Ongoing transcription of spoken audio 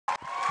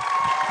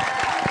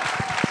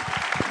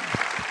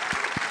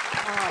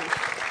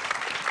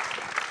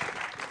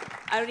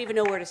don't even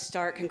know where to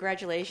start.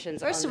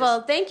 Congratulations. First of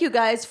all, thank you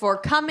guys for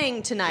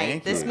coming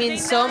tonight. This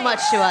means so much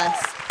to us.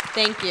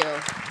 Thank you.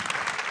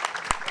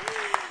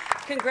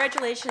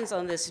 Congratulations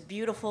on this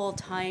beautiful,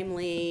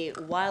 timely,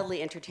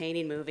 wildly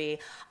entertaining movie.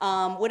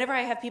 Whenever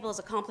I have people as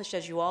accomplished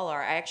as you all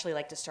are, I actually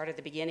like to start at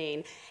the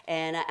beginning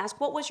and ask,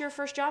 what was your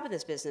first job in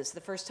this business?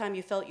 The first time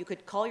you felt you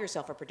could call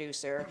yourself a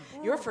producer?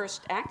 Your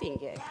first acting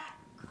gig?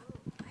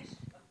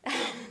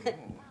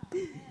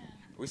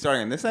 We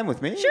starting on this end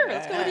with me? Sure,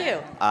 let's go with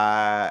you.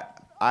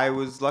 I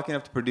was lucky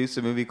enough to produce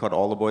a movie called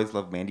All the Boys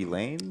Love Mandy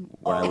Lane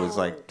when I was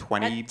like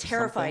 20. That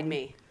terrified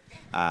me.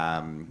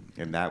 And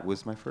that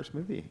was my first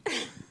movie.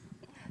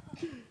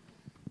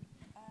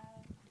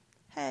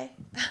 Hey.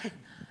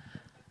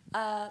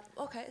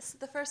 Okay, so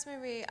the first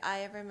movie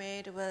I ever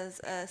made was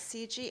a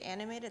CG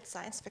animated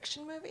science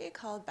fiction movie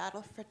called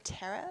Battle for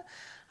Terra.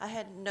 I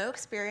had no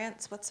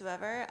experience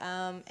whatsoever,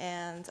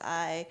 and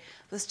I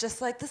was just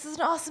like, this is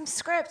an awesome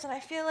script, and I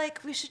feel like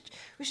we should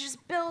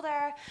just build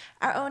our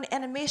own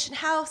animation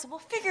house, and we'll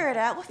figure it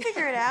out.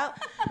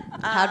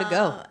 How'd it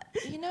go?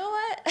 You know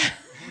what?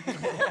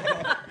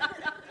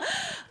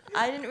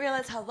 I didn't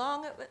realize how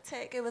long it would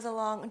take. It was a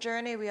long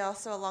journey. We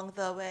also, along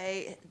the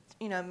way,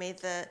 made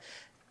the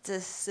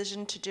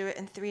decision to do it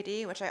in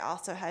 3D, which I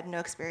also had no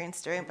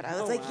experience doing. But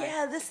I was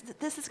yeah,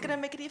 this is gonna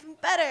make it even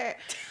better.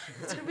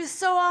 It's gonna be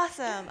so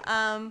awesome.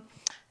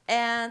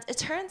 And it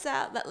turns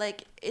out that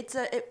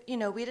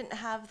we didn't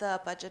have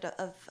the budget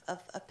of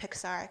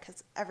Pixar,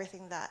 because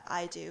everything that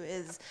I do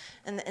is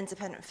in the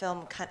independent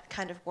film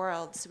kind of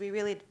world. So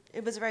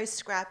it was a very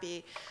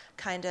scrappy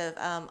kind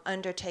of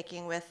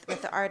undertaking with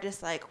the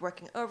artists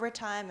working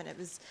overtime, and it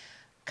was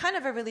kind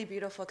of a really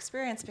beautiful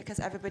experience because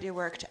everybody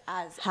worked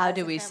as. How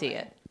do we see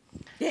it?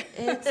 I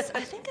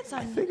think it's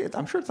on.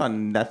 I'm sure it's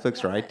on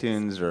Netflix or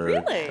iTunes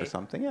or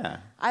something. Yeah.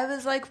 I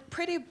was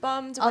pretty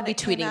bummed. I'll when be it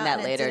came tweeting out, that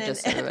and later,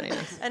 just so everybody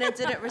knows. And it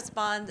didn't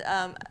respond,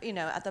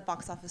 at the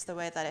box office the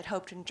way that I'd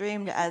hoped and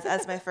dreamed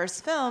as my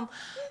first film.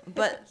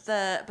 But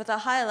the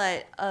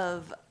highlight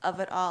of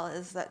it all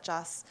is that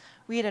Joss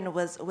Whedon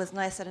was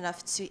nice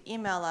enough to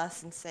email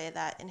us and say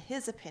that, in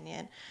his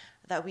opinion,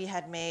 that we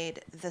had made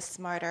the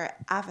smarter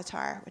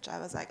Avatar, which I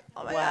was like,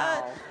 oh my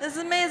God, this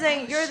is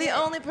amazing. You're the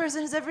only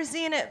person who's ever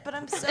seen it, but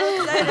I'm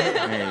so excited.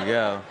 There you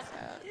go.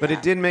 But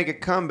it did make a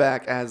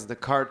comeback as the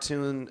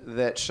cartoon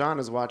that Sean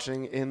is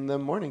watching in the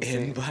morning scene.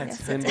 In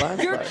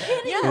Blindspotting. You're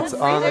kidding. It's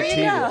on the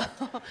TV.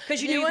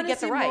 Because you knew you could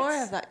get the rights.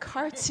 More of that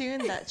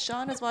cartoon that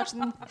Sean is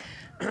watching.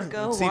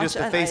 Go See watch just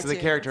the on face of the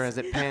iTunes. character as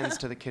it pans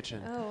to the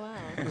kitchen. Oh wow.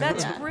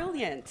 That's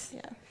brilliant.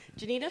 Yeah.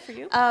 Janina, for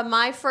you?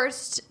 My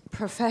first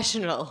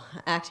professional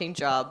acting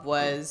job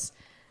was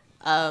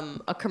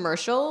a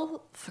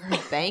commercial for a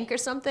bank or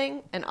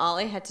something, and all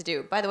I had to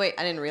do. By the way,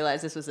 I didn't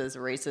realize this was as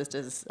racist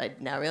as I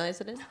now realize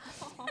it is.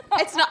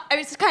 It's not. I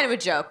mean, it's kind of a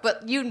joke,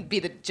 but you'd be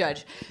the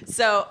judge.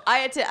 So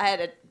I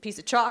had a piece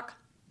of chalk.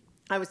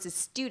 I was a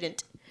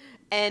student,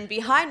 and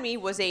behind me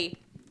was a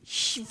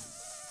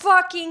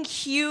fucking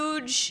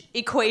huge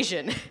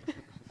equation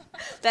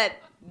that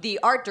the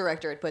art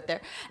director had put there,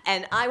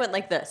 and I went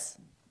like this.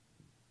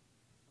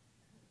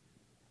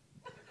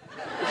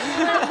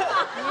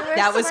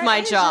 That was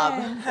my job.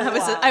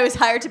 I was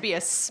hired to be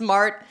a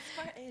smart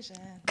Asian,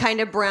 kind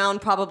of brown,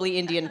 probably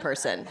Indian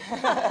person.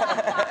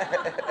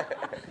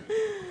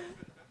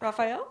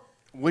 Rafael?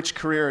 Which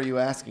career are you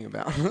asking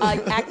about?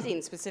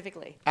 Acting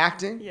specifically.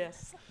 Acting?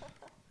 Yes.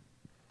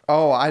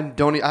 Oh, I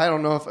don't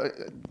know if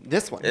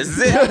this one. Is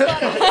it?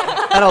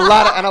 and a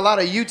lot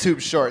of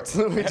YouTube shorts.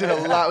 We've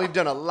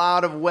done a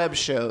lot of web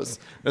shows.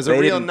 There's a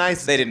real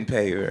nice. They didn't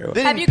pay you very well.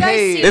 They Have didn't you guys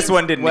pay seen- This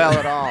one didn't well either.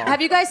 at all.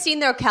 Have you guys seen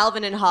their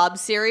Calvin and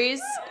Hobbes series?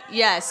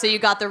 Yes, so you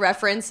got the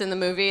reference in the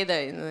movie,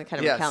 the kind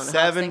of Yeah, Calvin and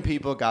Hobbes 7 thing.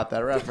 people got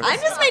that reference.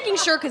 I'm just making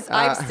sure because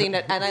I've seen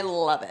it and I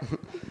love it.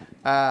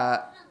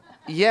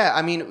 Yeah,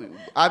 I mean,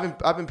 I've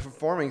been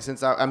performing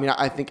since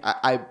I think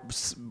I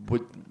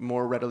would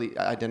more readily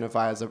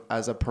identify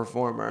as a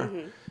performer.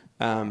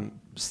 Mm-hmm.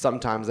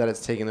 Sometimes that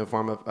it's taking the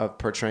form of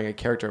portraying a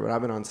character, but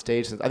I've been on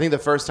stage since. I think the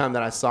first time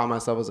that I saw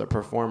myself as a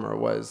performer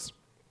was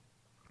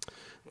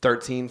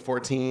 13,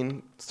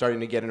 14, starting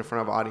to get in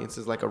front of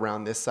audiences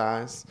around this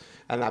size,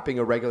 and that being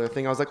a regular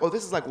thing. I was like, oh,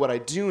 this is what I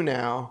do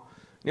now.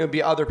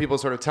 Be other people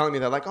sort of telling me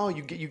that, oh,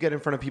 you get in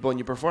front of people and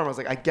you perform. I was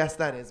like, I guess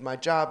that is my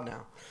job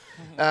now.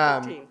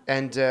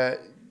 And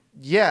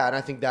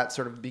I think that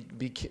sort of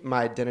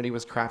my identity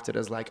was crafted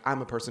as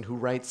I'm a person who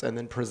writes and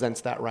then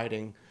presents that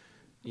writing,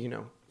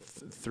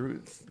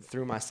 through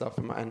myself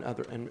and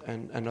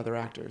other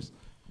actors.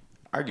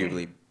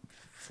 Arguably,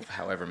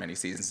 however many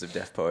seasons of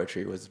Deaf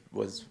Poetry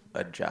was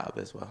a job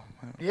as well.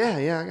 Yeah,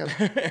 I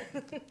got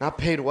not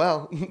paid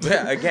well.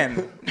 Yeah,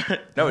 again,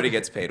 nobody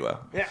gets paid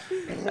well.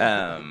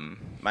 Yeah.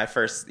 My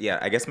first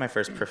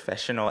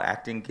professional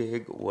acting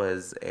gig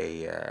was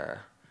a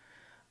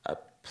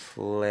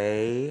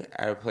play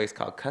at a place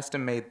called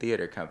Custom Made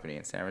Theater Company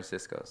in San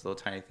Francisco. It's a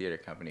little tiny theater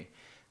company.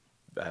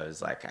 I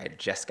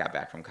just got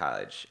back from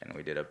college, and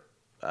we did a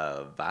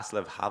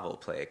Václav Havel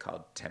play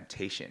called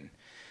Temptation.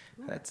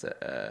 That's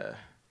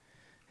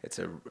it's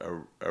a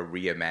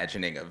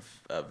reimagining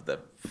of the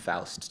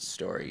Faust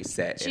story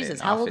set Jesus, in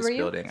an how old office were you?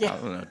 building. Yeah. I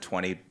don't know,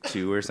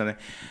 22 or something.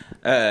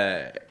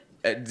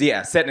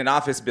 Yeah, set in an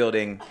office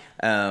building.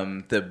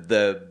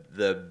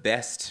 The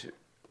best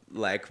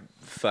like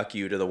fuck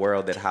you to the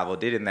world that Havel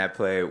did in that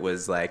play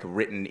was like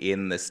written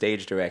in the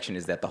stage direction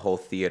is that the whole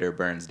theater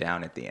burns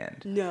down at the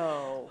end.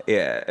 No.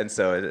 Yeah, and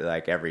so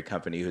like every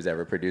company who's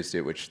ever produced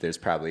it, which there's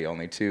probably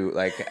only 2,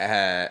 like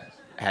had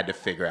to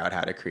figure out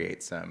how to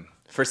create some.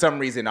 For some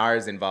reason,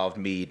 ours involved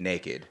me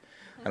naked.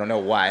 I don't know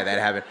why that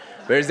happened.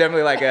 But there's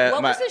definitely like a.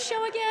 What was this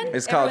show again?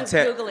 It's called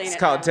Googling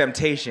it now.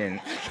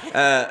 Temptation.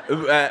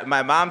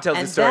 My mom tells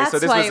And the story. that's So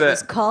this why was it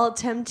was called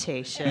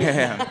Temptation.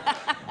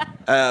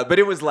 but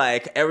it was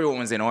like everyone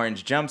was in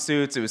orange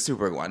jumpsuits. It was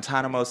super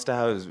Guantanamo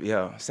style. It was,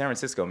 San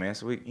Francisco, man.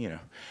 So we.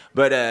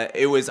 But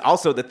it was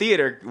also the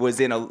theater was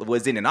in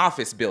an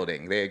office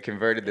building. They had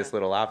converted this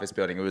little office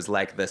building. It was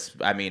like this.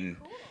 I mean,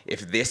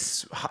 if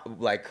this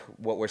like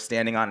what we're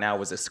standing on now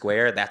was a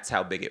square, that's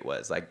how big it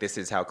was. Like this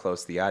is how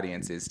close the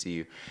audience is to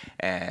you.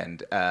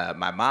 And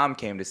my mom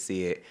came to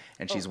see it,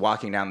 and she's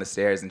walking down the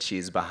stairs, and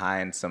she's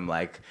behind some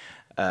like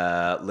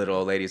little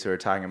old ladies who are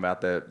talking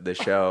about the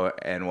show,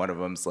 and one of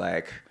them's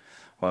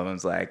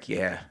like,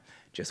 yeah,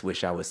 just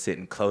wish I was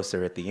sitting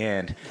closer at the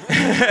end.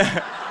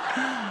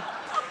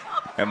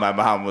 And my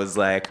mom was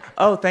like,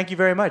 oh, thank you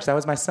very much. That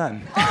was my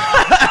son.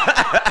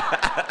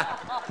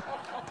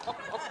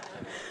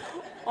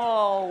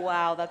 Oh,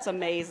 wow, that's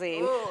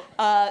amazing.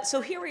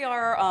 So here we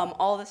are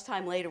all this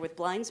time later with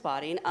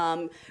Blindspotting.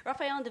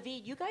 Rafael and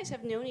David, you guys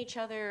have known each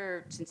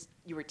other since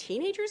you were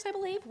teenagers, I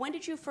believe. When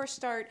did you first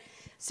start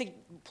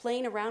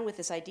playing around with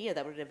this idea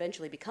that would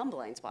eventually become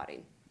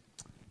Blindspotting?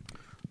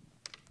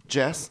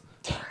 Jess?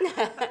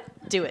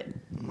 Do it.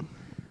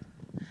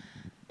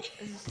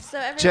 So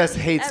everyone, Jess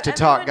hates to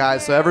everyone talk,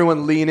 guys, so here-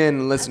 everyone lean in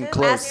and listen Ask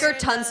close. Ask her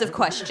tons of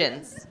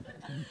questions.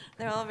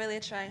 They're all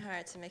really trying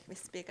hard to make me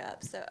speak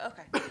up. So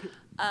okay.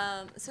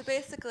 So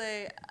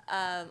basically,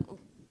 as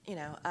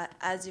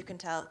you can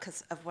tell,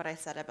 because of what I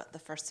said about the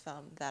first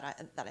film that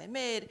I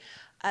made,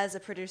 as a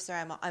producer,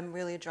 I'm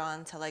really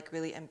drawn to like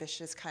really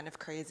ambitious, kind of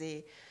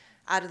crazy,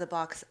 out of the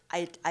box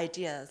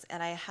ideas.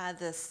 And I had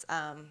this.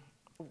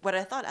 What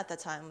I thought at the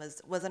time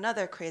was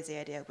another crazy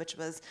idea, which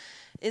was,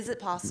 is it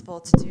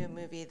possible to do a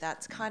movie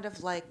that's kind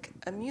of like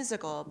a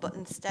musical, but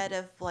instead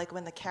of like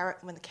when the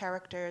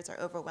characters are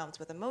overwhelmed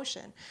with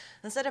emotion,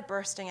 instead of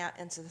bursting out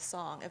into the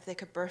song, if they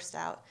could burst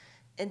out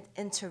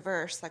into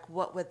verse, like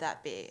what would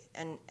that be,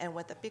 and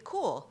would that be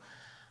cool?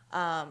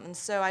 And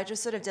so I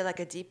just sort of did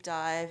like a deep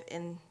dive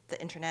in the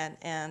internet,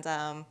 and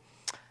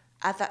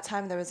at that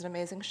time there was an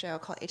amazing show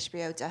called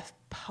HBO Deaf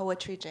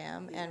Poetry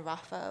Jam, and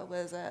Rafa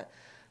was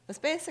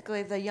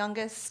basically the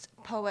youngest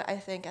poet, I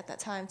think, at that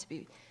time to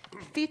be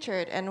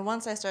featured. And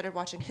once I started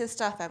watching his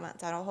stuff, I went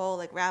down a whole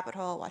like rabbit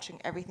hole,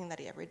 watching everything that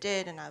he ever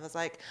did. And I was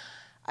like,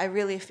 I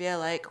really feel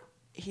like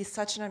he's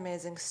such an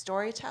amazing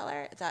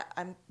storyteller that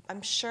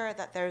I'm sure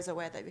that there's a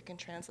way that we can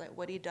translate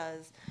what he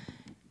does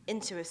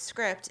into a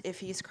script if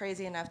he's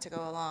crazy enough to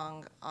go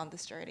along on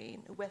this journey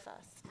with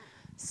us.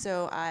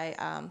 So I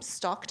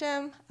stalked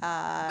him,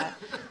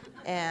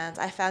 and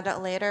I found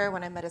out later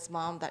when I met his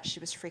mom that she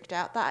was freaked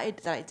out that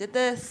I did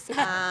this.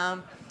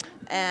 And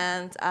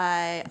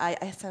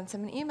I sent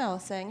him an email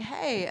saying,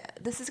 hey,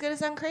 this is going to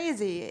sound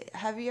crazy.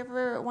 Have you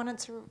ever wanted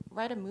to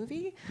write a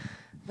movie?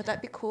 Would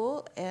that be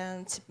cool?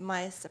 And to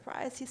my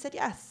surprise, he said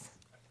yes.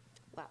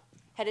 Wow.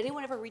 Had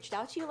anyone ever reached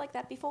out to you like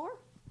that before?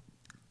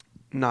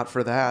 Not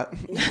for that.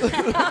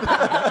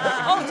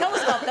 Oh, tell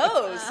us about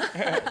those.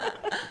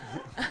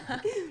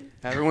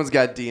 Everyone's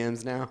got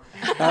DMs now.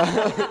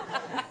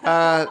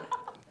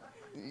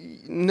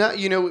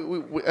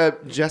 No,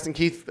 Jess and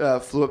Keith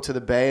flew up to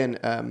the Bay,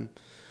 and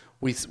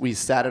we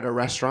sat at a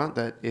restaurant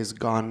that is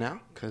gone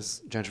now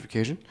because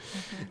gentrification,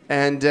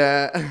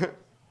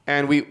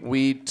 and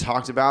we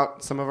talked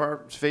about some of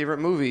our favorite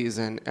movies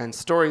and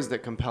stories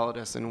that compelled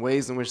us and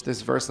ways in which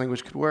this verse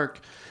language could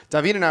work.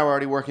 David and I were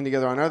already working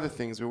together on other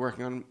things. We were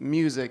working on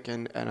music,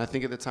 and I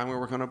think at the time we were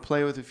working on a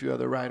play with a few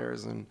other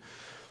writers, and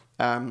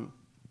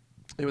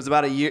it was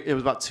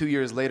about 2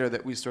 years later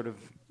that we sort of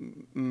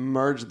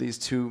merged these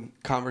two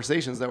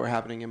conversations that were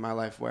happening in my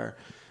life, where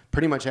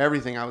pretty much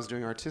everything I was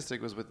doing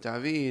artistic was with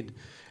David,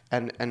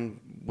 and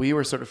we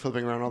were sort of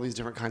flipping around all these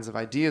different kinds of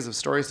ideas of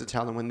stories to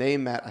tell. And when they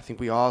met, I think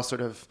we all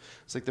sort of,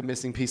 it's like the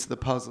missing piece of the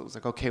puzzle. It was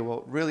like, okay,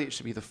 well, really it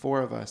should be the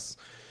four of us.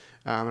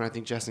 And I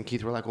think Jess and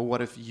Keith were like, well,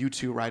 what if you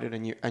two write it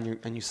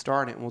and you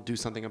star in it, and we'll do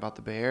something about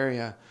the Bay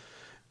Area.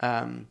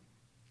 And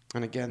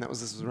again, this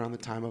was around the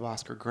time of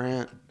Oscar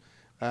Grant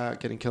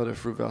getting killed at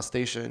Fruitvale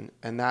Station,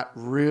 and that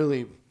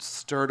really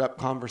stirred up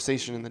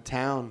conversation in the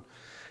town.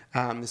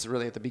 This is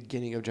really at the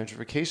beginning of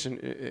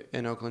gentrification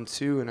in Oakland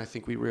too, and I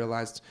think we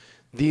realized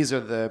these are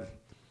the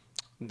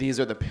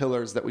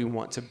pillars that we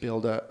want to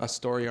build a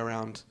story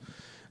around.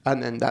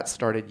 And then that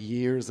started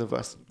years of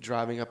us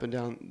driving up and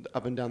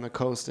down the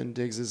coast in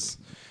Diggs's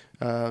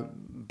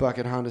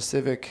bucket Honda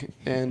Civic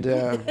and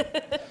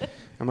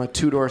my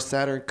two-door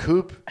Saturn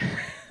coupe,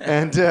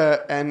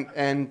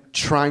 and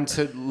trying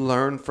to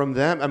learn from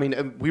them. I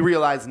mean, we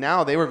realize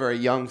now they were very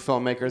young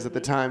filmmakers at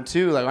the time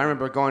too. Like I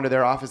remember going to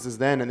their offices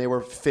then, and they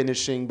were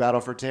finishing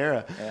Battle for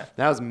Terra. Yeah.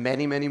 That was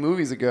many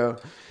movies ago.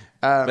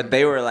 But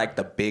they were like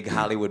the big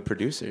Hollywood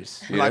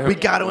producers. You Like, know? we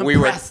gotta We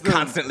were impress them.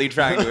 constantly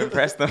trying to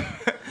impress them.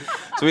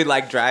 So we'd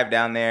like drive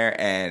down there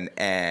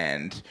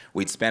and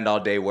we'd spend all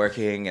day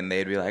working, and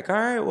they'd be like, "All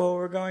right, well,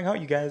 we're going home.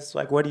 You guys,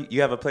 like, what do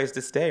you have a place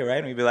to stay, right?"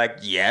 And we'd be like,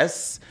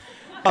 "Yes."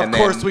 Of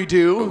course we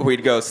do.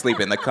 We'd go sleep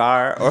in the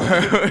car,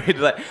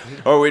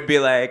 or we'd be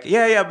like,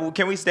 "Yeah, but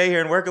can we stay here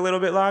and work a little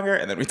bit longer?"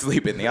 And then we'd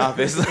sleep in the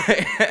office.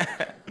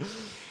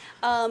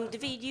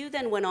 David, you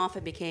then went off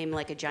and became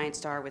like a giant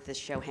star with this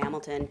show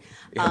Hamilton.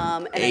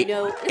 And I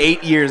know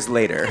 8 years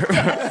later.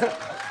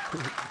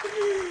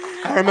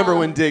 I remember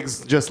when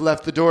Diggs just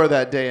left the door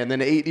that day, and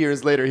then 8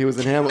 years later he was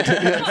in Hamilton.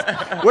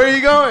 Yes. Where are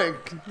you going?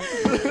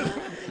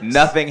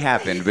 Nothing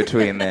happened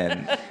between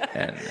then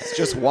and It's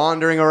just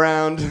wandering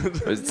around.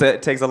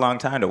 it takes a long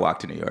time to walk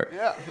to New York.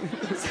 Yeah.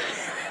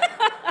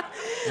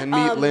 And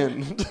meet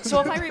Lynn. So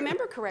if I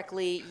remember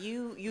correctly,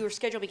 your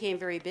schedule became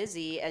very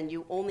busy, and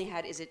you only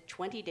had, is it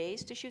 20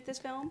 days to shoot this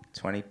film?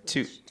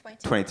 22.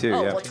 22,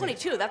 Oh, yeah. well,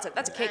 22. That's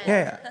a cake.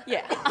 Yeah.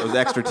 Yeah. Those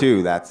extra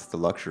 2, that's the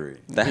luxury.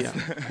 That's,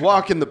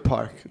 Walk in the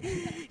park.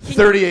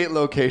 38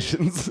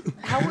 locations.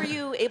 How were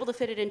you able to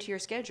fit it into your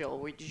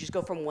schedule? Did you just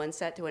go from one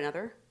set to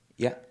another?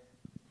 yeah.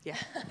 Yeah.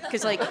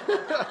 Because like,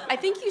 I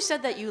think you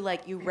said that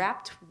you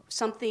wrapped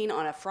something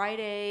on a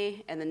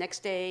Friday, and the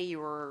next day you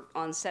were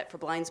on set for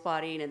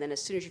Blindspotting, and then as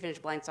soon as you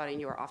finished Blindspotting,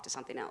 you were off to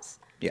something else.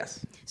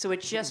 Yes. So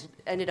it just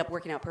ended up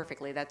working out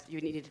perfectly. That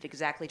you needed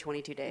exactly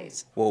 22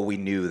 days. Well, we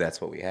knew that's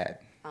what we had.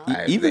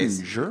 Even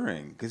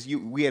during, because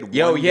we had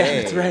Yo, one yeah,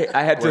 day that's right.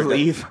 I had to where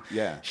leave.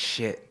 Yeah.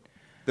 Shit.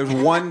 There was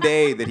one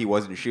day that he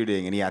wasn't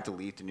shooting, and he had to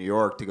leave to New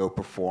York to go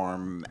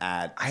perform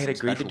at. I had some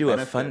agreed to special do a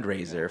benefit.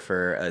 fundraiser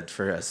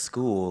for a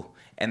school,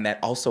 and that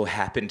also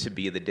happened to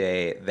be the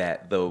day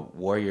that the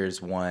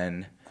Warriors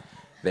won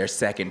their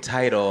second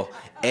title,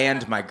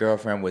 and my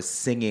girlfriend was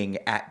singing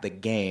at the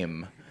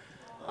game.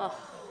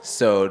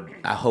 So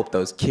I hope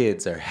those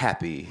kids are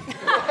happy.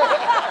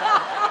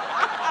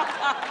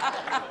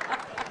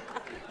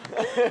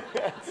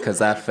 Because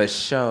I for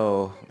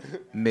sure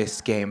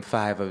missed Game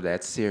 5 of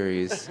that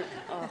series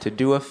to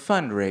do a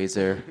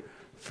fundraiser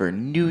for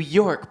New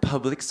York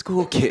public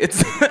school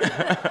kids.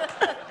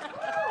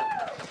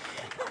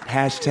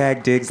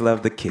 Hashtag Diggs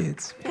love the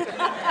kids.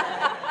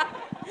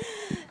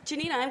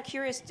 Janina, I'm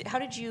curious, how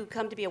did you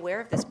come to be aware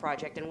of this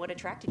project, and what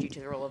attracted you to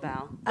the role of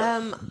Val?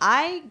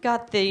 I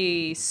got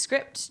the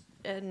script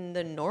in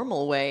the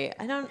normal way.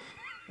 I don't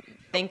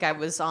think I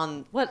was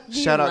on what.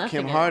 Shout out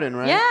Kim Harden,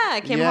 right? Yeah,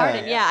 Kim Yeah.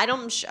 Harden. Yeah, I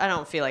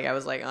don't feel like I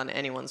was like on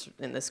anyone's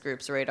in this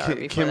group's radar.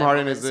 before Kim that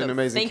Harden moment, is an so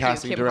amazing thank you,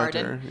 casting Kim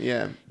director. Harden.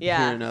 Yeah.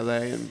 Yeah. Here in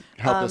LA, and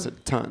helped us a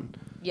ton.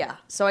 Yeah.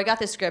 So I got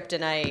the script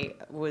and I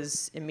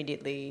was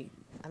immediately.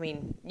 I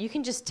mean, you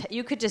could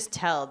just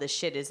tell this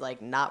shit is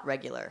like not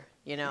regular,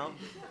 you know.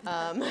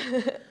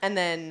 And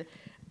then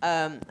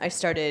I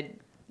started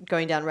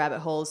going down rabbit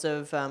holes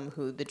of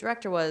who the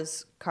director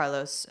was,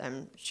 Carlos.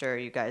 I'm sure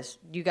you guys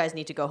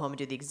need to go home and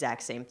do the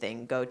exact same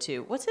thing. Go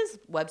to what's his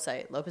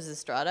website?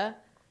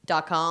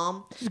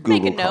 LopezEstrada.com. Just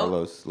Make a Google note.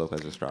 Carlos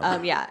Lopez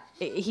Estrada. Yeah,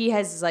 he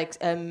has like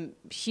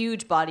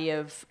huge body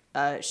of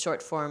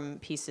short form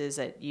pieces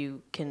that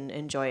you can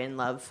enjoy and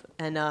love.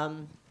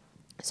 And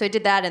so I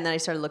did that, and then I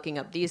started looking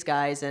up these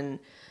guys, and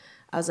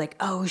I was like,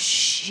 oh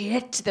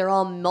shit, they're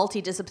all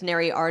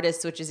multidisciplinary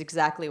artists, which is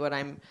exactly what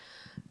I'm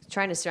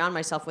trying to surround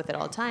myself with at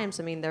all times.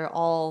 I mean, they're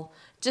all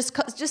just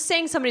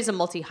saying somebody's a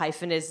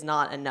multi-hyphen is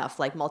not enough.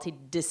 Like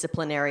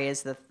multidisciplinary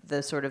is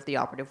the sort of the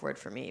operative word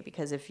for me,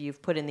 because if you've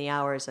put in the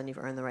hours, then you've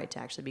earned the right to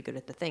actually be good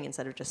at the thing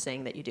instead of just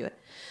saying that you do it.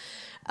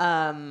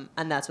 And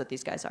that's what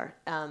these guys are,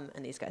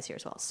 and these guys here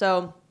as well.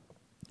 So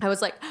I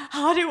was like,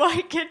 how do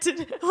I get to,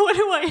 what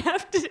do I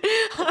have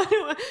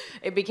to,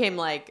 it became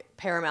like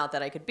paramount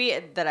that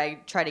I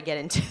try to get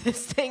into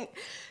this thing.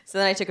 So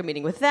then I took a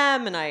meeting with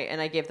them, and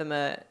I gave them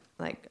I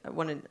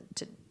wanted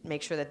to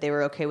make sure that they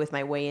were okay with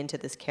my way into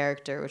this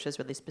character, which was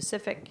really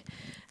specific.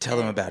 Tell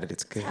them about it.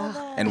 It's good. them.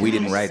 And we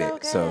didn't write So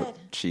it, so good.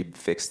 she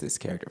fixed this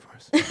character for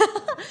us.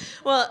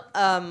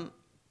 Well,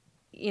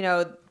 you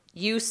know,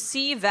 you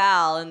see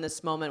Val in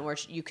this moment where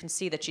you can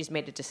see that she's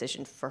made a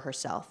decision for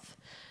herself.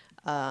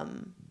 So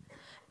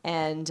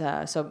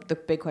the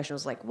big question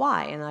was like,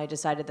 why? And I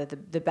decided that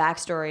the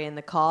backstory and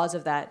the cause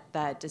of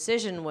that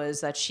decision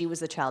was that she was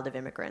the child of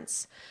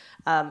immigrants,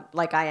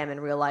 like I am in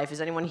real life. Is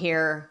anyone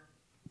here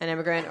an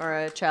immigrant or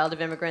a child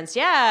of immigrants?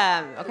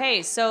 Yeah.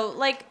 Okay. So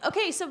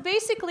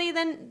basically,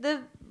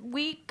 then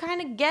we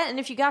kind of get, and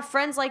if you got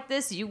friends like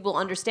this, you will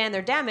understand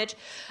their damage.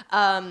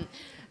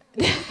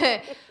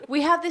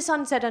 We have this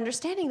unsaid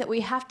understanding that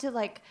we have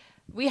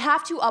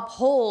to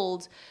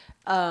uphold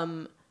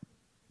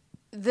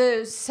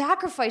the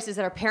sacrifices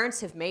that our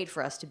parents have made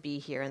for us to be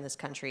here in this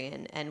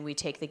country, and we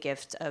take the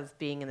gift of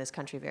being in this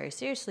country very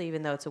seriously.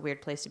 Even though it's a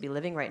weird place to be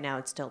living right now,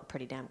 it's still a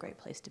pretty damn great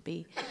place to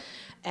be.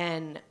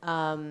 And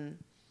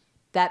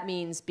that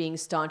means being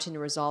staunch in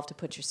your resolve to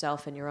put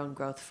yourself and your own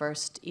growth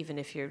first, even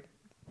if you're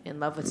in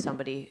love with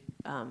somebody,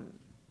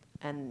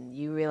 and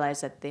you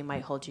realize that they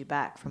might hold you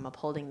back from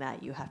upholding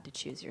that. You have to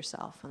choose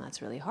yourself, and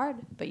that's really hard,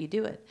 but you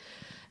do it.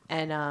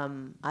 And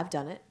I've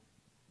done it.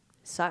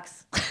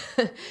 Sucks.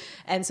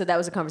 And so that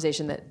was a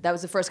conversation that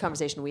was the first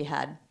conversation we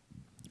had.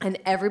 And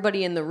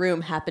everybody in the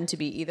room happened to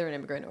be either an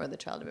immigrant or the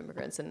child of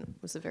immigrants, and it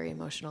was a very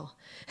emotional.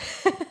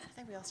 I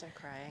think we all started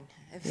crying.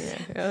 Yeah,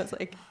 I was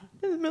like,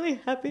 I'm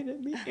really happy to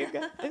meet you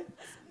guys.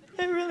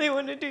 I really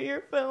want to do your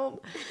film.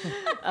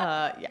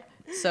 Yeah.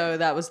 So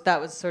that was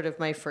sort of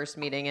my first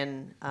meeting,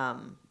 and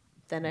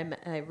then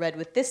I read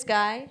with this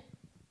guy,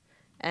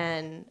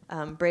 and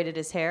braided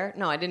his hair.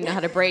 No, I didn't know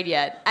how to braid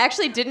yet. I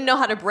actually didn't know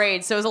how to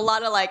braid, so it was a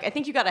lot of like, I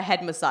think you got a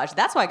head massage.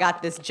 That's why I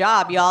got this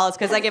job, y'all. It's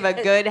because I give a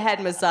good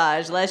head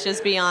massage. Let's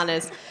just be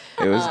honest.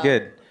 It was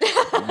good.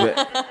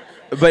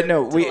 But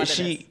no,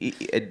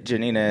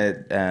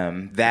 Janina,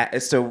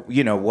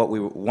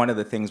 one of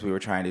the things we were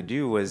trying to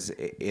do was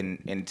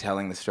in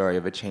telling the story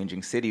of a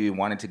changing city, we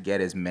wanted to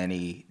get as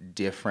many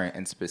different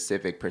and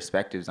specific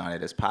perspectives on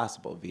it as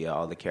possible via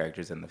all the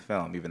characters in the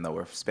film, even though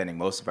we're spending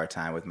most of our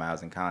time with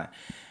Miles and Colin.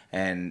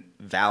 And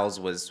Val's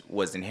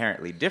was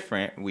inherently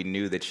different. We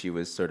knew that she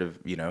was sort of,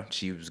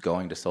 she was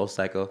going to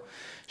SoulCycle.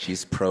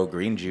 She's pro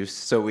green juice.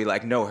 So we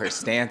know her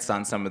stance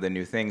on some of the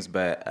new things,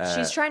 but...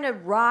 she's trying to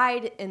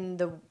ride in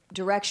the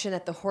direction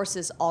that the horse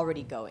is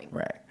already going.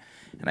 Right.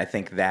 And I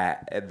think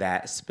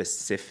that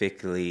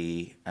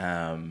specifically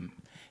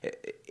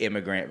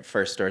immigrant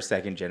first or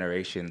second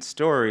generation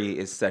story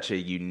is such a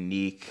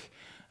unique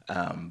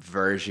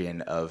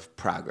version of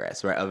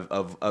progress, right?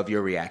 Of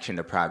your reaction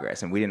to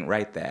progress, and we didn't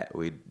write that.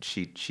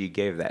 She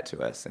gave that to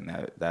us, and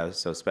that was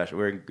so special.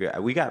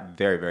 We got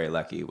very, very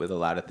lucky with a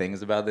lot of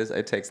things about this.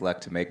 It takes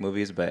luck to make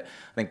movies, but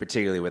I think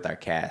particularly with our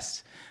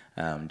cast,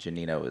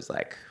 Janina was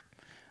like,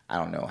 I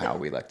don't know how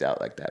we lucked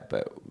out like that,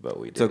 but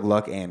we did. Took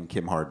luck, and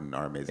Kim Harden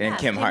are amazing. And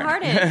Kim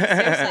Harden.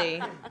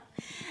 Seriously.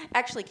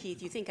 Actually,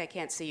 Keith, you think I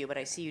can't see you, but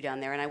I see you down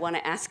there, and I want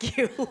to ask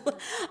you.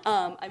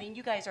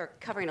 You guys are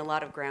covering a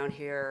lot of ground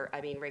here.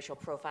 Racial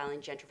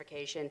profiling,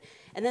 gentrification,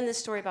 and then this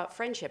story about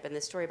friendship and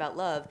this story about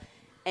love,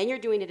 and you're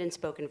doing it in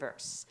spoken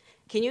verse.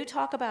 Can you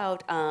talk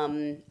about,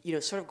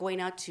 sort of going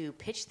out to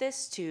pitch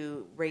this,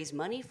 to raise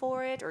money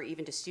for it, or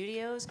even to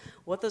studios?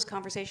 What those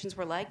conversations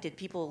were like? Did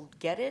people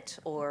get it,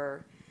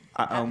 or?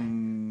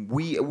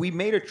 We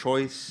made a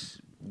choice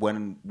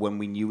when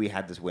we knew we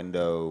had this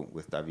window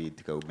with David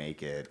to go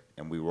make it,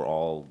 and we were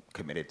all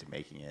committed to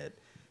making it,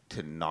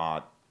 to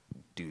not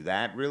do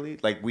that really.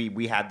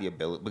 We had the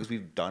ability, because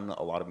we've done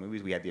a lot of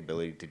movies, we had the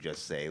ability to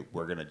just say,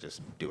 we're going to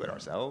just do it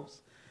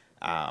ourselves.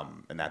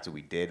 And that's what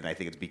we did. And I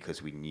think it's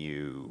because we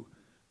knew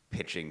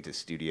pitching to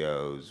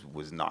studios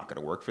was not going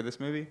to work for this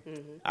movie.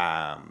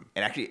 Mm-hmm.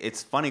 And actually,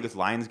 it's funny because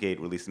Lionsgate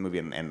released the movie,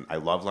 and I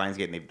love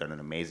Lionsgate, and they've done an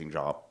amazing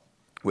job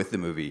with the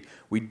movie.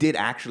 We did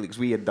actually, because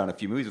we had done a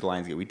few movies with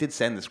Lionsgate, we did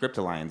send the script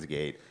to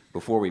Lionsgate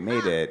before we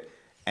made it,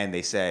 and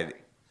they said,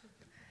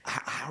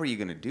 how are you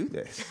going to do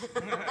this?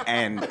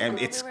 and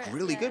it's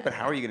really good, but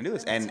how are you going to do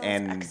this? And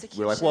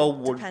we're like, well,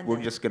 we're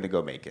just going to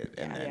go make it,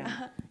 and then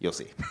you'll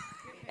see.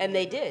 And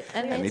they did.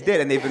 And they did,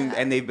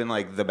 and they've been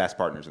like the best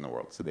partners in the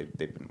world. So they've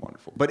been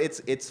wonderful. But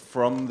it's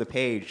from the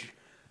page.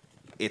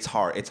 It's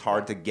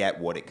hard to get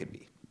what it could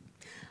be.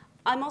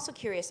 I'm also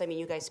curious.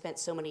 You guys spent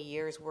so many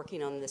years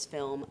working on this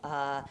film.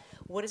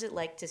 What is it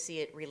like to see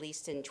it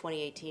released in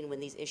 2018 when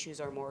these issues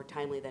are more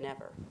timely than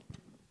ever?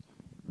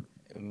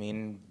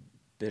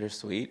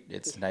 Bittersweet.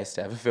 It's nice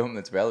to have a film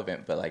that's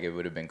relevant, but it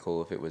would have been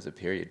cool if it was a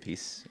period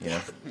piece. You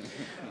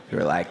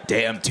were like,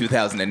 damn,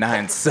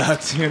 2009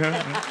 sucked.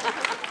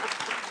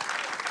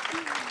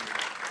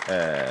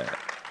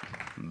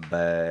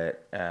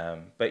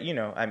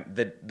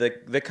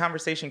 The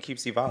conversation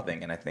keeps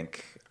evolving, and I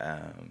think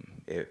I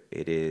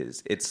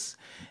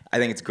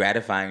think it's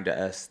gratifying to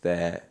us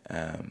that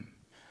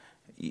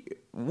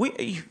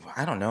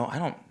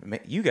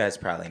you guys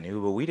probably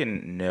knew, but we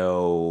didn't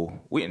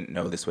know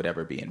this would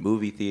ever be in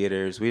movie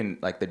theaters. We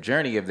didn't, the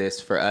journey of this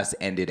for us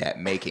ended at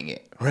making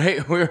it,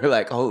 right? We were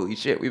like, holy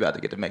shit, we about to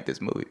get to make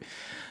this movie.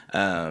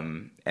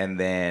 And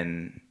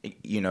then,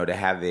 to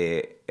have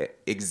it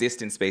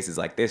exist in spaces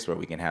like this where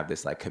we can have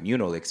this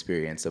communal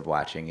experience of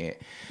watching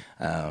it,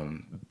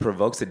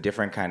 provokes a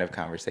different kind of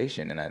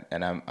conversation.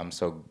 And I'm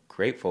so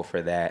grateful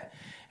for that.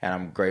 And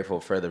I'm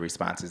grateful for the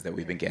responses that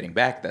we've been getting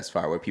back thus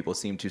far, where people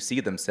seem to see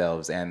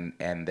themselves and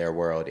their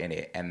world in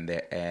it,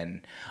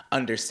 and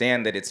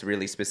understand that it's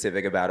really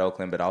specific about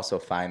Oakland, but also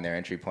find their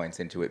entry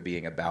points into it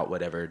being about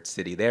whatever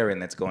city they're in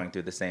that's going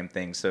through the same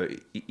thing. So,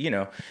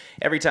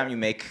 every time you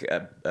make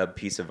a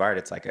piece of art,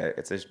 it's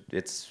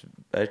it's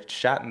a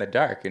shot in the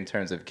dark in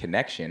terms of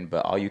connection,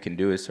 but all you can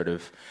do is sort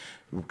of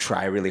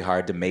try really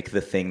hard to make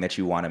the thing that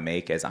you want to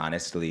make as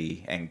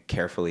honestly and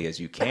carefully as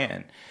you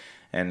can.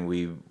 And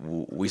we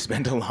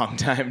spent a long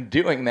time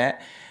doing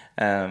that,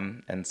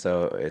 and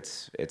so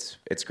it's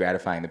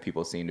gratifying that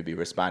people seem to be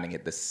responding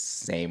it the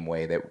same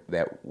way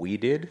that we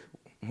did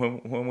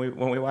when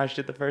we watched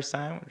it the first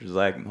time, which was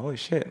like, holy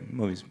shit,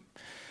 movie's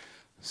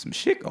some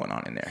shit going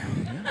on in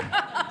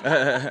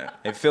there.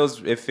 It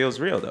feels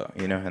real though,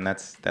 you know, and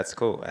that's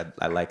cool.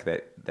 I like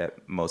that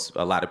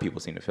a lot of people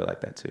seem to feel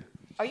like that too.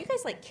 Are you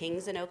guys like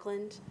kings in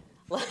Oakland?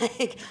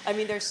 Like, I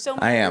mean, there's so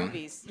many I am.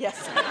 movies.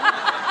 Yes.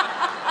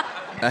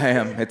 I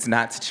am. It's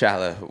not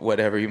T'Challa,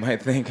 whatever you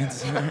might think.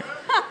 It's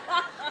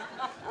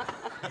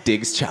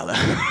Diggs T'Challa.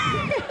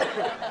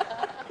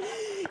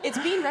 It's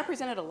being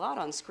represented a lot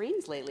on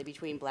screens lately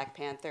between Black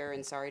Panther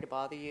and Sorry to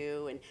Bother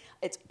You, and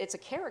it's a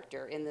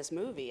character in this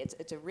movie.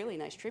 It's a really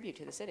nice tribute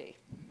to the city.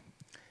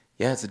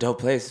 Yeah, it's a dope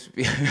place.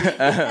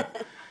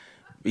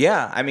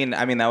 Yeah, I mean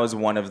that was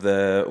one of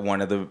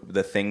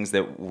the things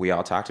that we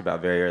all talked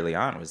about very early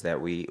on, was that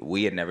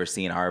we had never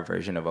seen our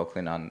version of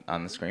Oakland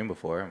on the screen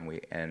before,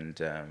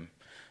 and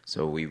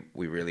so we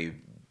really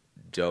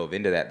dove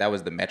into that. That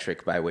was the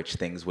metric by which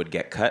things would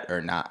get cut or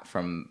not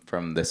from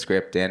the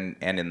script and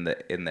in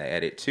the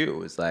edit too. It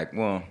was like,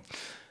 well,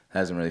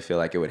 that doesn't really feel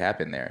like it would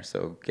happen there,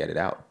 so get it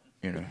out,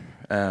 you know.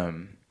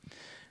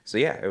 So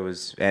yeah, it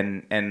was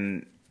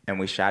and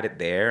we shot it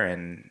there,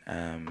 and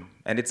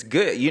it's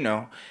good, you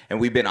know. And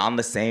we've been on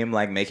the same,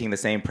 like, making the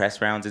same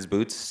press rounds as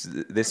Boots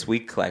this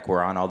week. Like,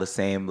 we're on all the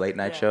same late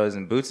night shows.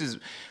 And Boots is,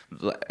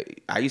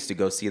 I used to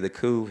go see The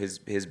Coup, his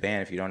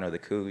band. If you don't know The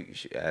Coup,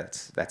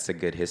 that's a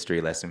good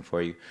history lesson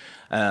for you.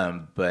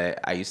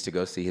 But I used to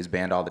go see his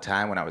band all the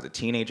time when I was a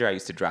teenager. I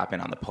used to drop in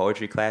on the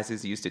poetry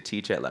classes. He used to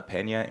teach at La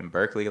Peña in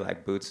Berkeley.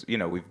 Like, Boots, you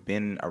know, we've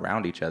been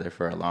around each other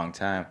for a long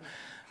time.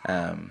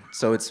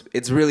 So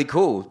it's really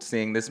cool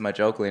seeing this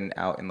much Oakland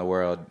out in the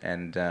world,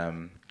 and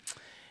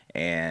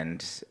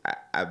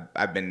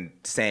I've been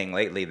saying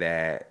lately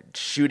that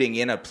shooting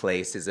in a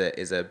place is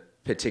a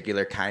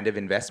particular kind of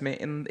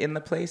investment in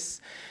the place.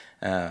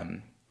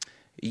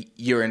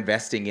 You're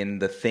investing in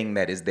the thing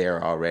that is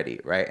there already,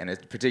 right? And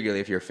it's, particularly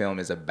if your film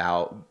is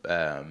about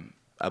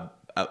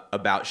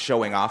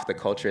showing off the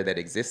culture that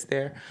exists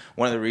there.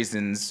 One of the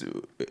reasons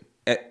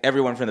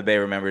everyone from the Bay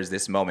remembers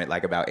this moment,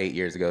 like about 8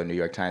 years ago, New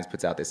York Times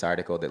puts out this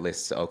article that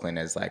lists Oakland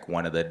as like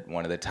one of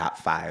the top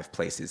 5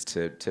 places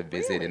to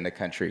visit in the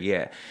country.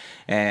 Yeah,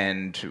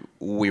 and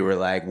we were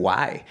like,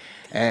 why?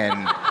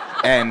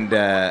 And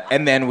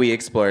then we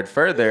explored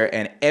further,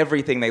 and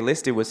everything they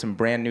listed was some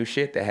brand new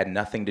shit that had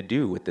nothing to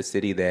do with the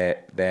city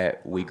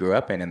that we grew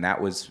up in, and that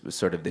was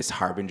sort of this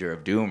harbinger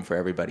of doom for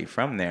everybody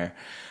from there.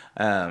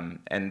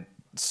 And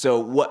so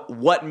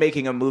what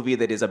making a movie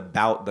that is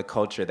about the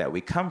culture that we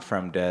come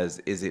from does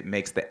is it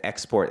makes the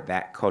export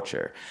that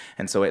culture.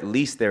 And so at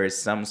least there is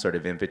some sort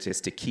of impetus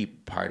to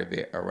keep part of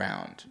it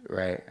around,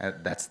 right?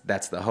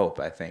 That's the hope,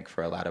 I think,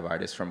 for a lot of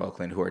artists from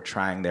Oakland who are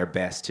trying their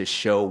best to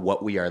show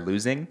what we are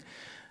losing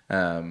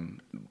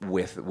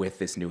with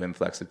this new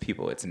influx of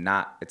people. It's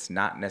not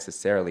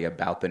necessarily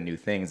about the new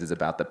things, it's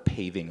about the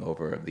paving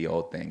over of the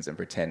old things and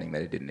pretending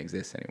that it didn't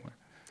exist anymore.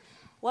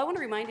 Well, I want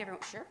to remind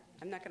everyone, sure,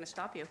 I'm not going to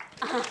stop you.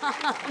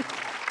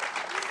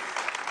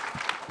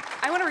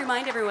 I want to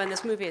remind everyone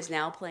this movie is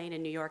now playing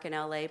in New York and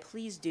LA.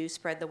 Please do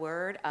spread the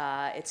word.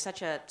 It's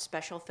such a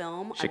special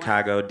film.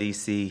 Chicago,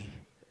 DC.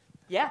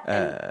 Yeah,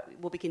 and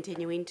we'll be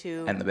continuing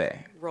to and the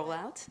Bay roll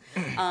out.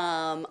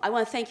 I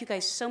want to thank you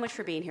guys so much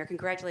for being here.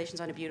 Congratulations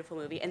on a beautiful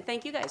movie. And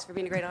thank you guys for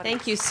being a great audience.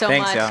 Thank you so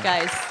Thanks, much, y'all.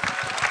 guys.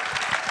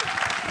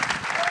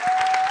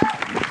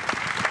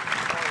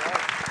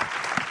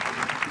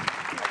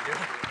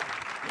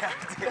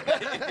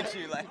 Did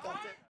you like that?